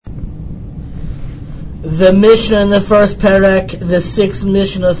The Mishnah in the first perek, the sixth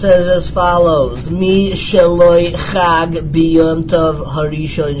Mishnah, says as follows: Mi sheloi chag biyom tov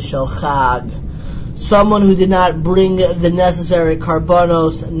harishon shel chag. Someone who did not bring the necessary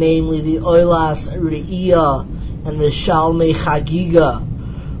karbanos, namely the oilas re'iyah and the shalmei chagigah,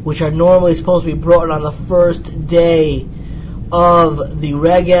 which are normally supposed to be brought on the first day of the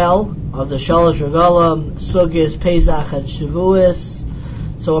regel, of the shalosh regalim, Sukkos, Pesach, and Shavuos.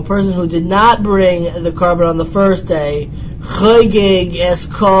 So a person who did not bring the carbon on the first day, Chagigah es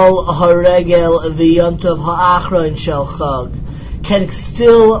kol haregel v'yom tov ha'achron shel chag, can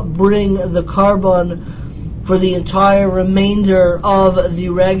still bring the carbon for the entire remainder of the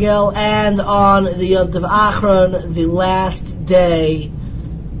regel and on the Yom Tov Achron, the last day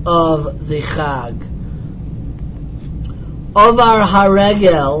of the Chag. Ovar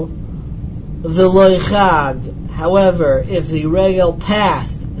haregel v'loy chag. However, if the regel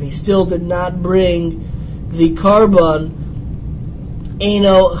passed and he still did not bring the carbon,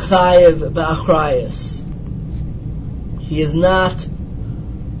 eino chayev ba'achrayus. He is not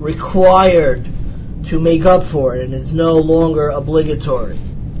required to make up for it, and it's no longer obligatory.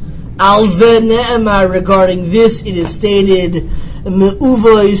 Al ze ne'emar, regarding this it is stated,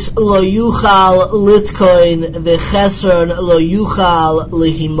 me'uvois lo yuchal litkoin v'chesron lo yuchal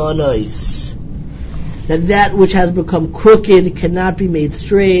lehimonois. That which has become crooked cannot be made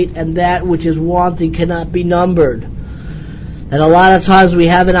straight, and that which is wanting cannot be numbered. And a lot of times we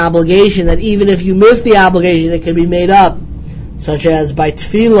have an obligation that even if you miss the obligation, it can be made up. Such as by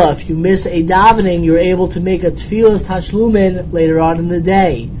tefillah, if you miss a davening, you're able to make a tefillah's tashlumin later on in the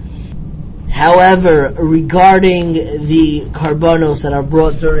day. However, regarding the karbanos that are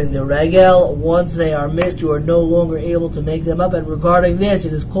brought during the regel, once they are missed, you are no longer able to make them up. And regarding this,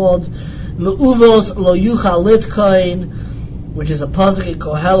 it is called me'uvos lo yuchal litkoin, which is a pasuk in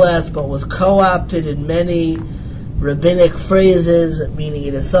Koheles, but was co-opted in many rabbinic phrases, meaning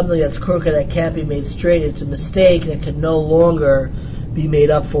it is something that's crooked that can't be made straight. It's a mistake that can no longer be made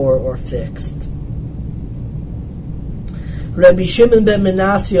up for or fixed. Rabbi Shimon ben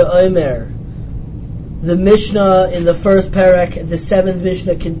Menasya Omer, the Mishnah in the first perek, the seventh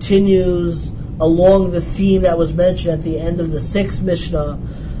Mishnah, continues along the theme that was mentioned at the end of the sixth Mishnah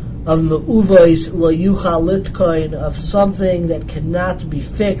of me'uvois lo yuchal litkoin, of something that cannot be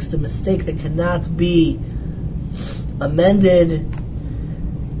fixed, a mistake that cannot be amended.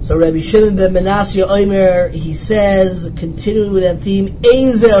 So Rabbi Shimon ben Menasya Omer, he says, continuing with that theme,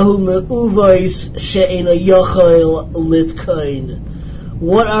 Eizehu me'uvois she'eino yochel litkoin.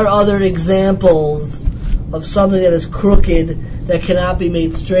 What are other examples of something that is crooked that cannot be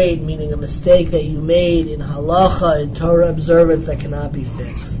made straight, meaning a mistake that you made in halacha, in Torah observance, that cannot be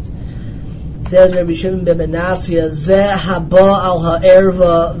fixed? Says Rabbi Shimon ben Menasya, Zeh haba al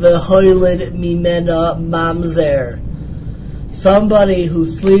ha'erva v'hoylid mimena mamzer. Somebody who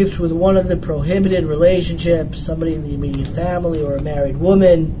sleeps with one of the prohibited relationships, somebody in the immediate family or a married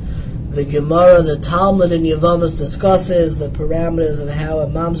woman. The Gemara, the Talmud in Yevamos discusses the parameters of how a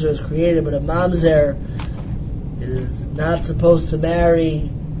mamzer is created, but a mamzer is not supposed to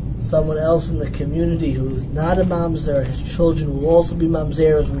marry someone else in the community who is not a mamzer. His children will also be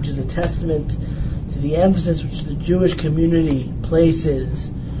mamzeros, which is a testament to the emphasis which the Jewish community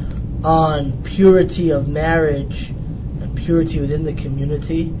places on purity of marriage and purity within the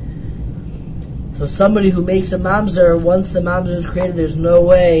community. So somebody who makes a mamzer, once the mamzer is created, there's no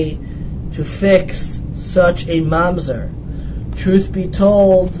way to fix such a mamzer. Truth be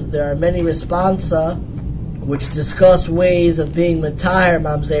told, there are many responsa which discuss ways of being matahir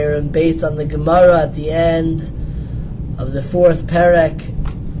mamzerim based on the Gemara at the end of the fourth perek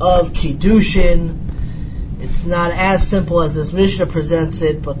of Kiddushin. It's not as simple as this Mishnah presents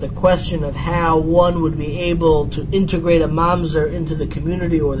it, but the question of how one would be able to integrate a mamzer into the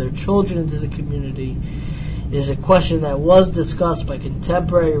community or their children into the community is a question that was discussed by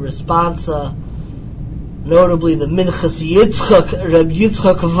contemporary responsa, notably the Minchas Yitzchak, Reb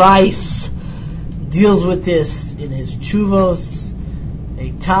Yitzchak Weiss, deals with this in his Chuvos,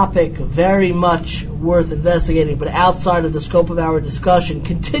 a topic very much worth investigating, but outside of the scope of our discussion.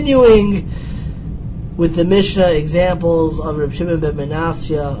 Continuing with the Mishnah examples of Reb Shimon ben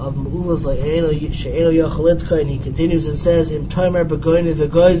Menasya of Me'uvos she'eino yochel litkoin, he continues and says, Im tomer begoyne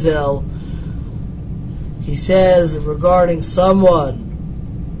v'goyzel, he says regarding someone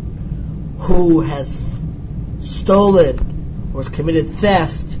who has stolen or has committed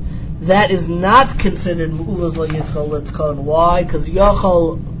theft, that is not considered Me'uvos lo yichol litkoin. Why? Because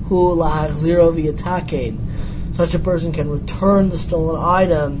yochol hu la'achziro v'yatakein. Such a person can return the stolen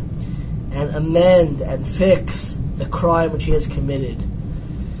item and amend and fix the crime which he has committed.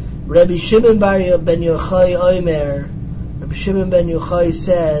 Rabbi Shimon ben Yochai Omer, Rabbi Shimon ben Yochai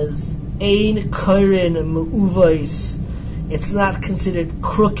says, Ein korin me'uvais, it's not considered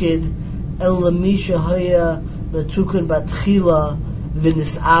crooked, el lamisha haya metukun batchila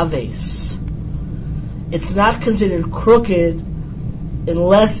v'nis aves. It's not considered crooked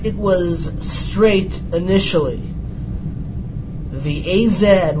unless it was straight initially. The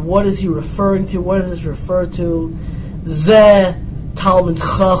Ezeh, and what is he referring to? What does this refer to? Zeh Talmud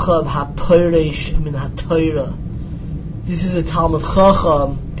Chacham HaPoresh Min HaTorah. This is a Talmud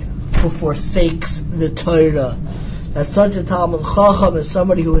Chacham who forsakes the Torah. That such a Talmud Chacham is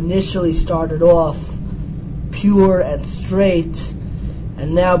somebody who initially started off pure and straight,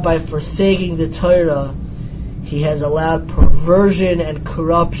 and now by forsaking the Torah, he has allowed perversion and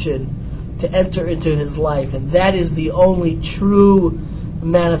corruption to enter into his life, and that is the only true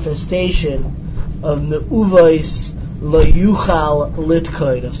manifestation of me'uvais lo yuchal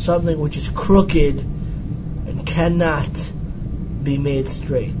litkoin, of something which is crooked and cannot be made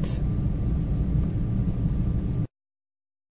straight.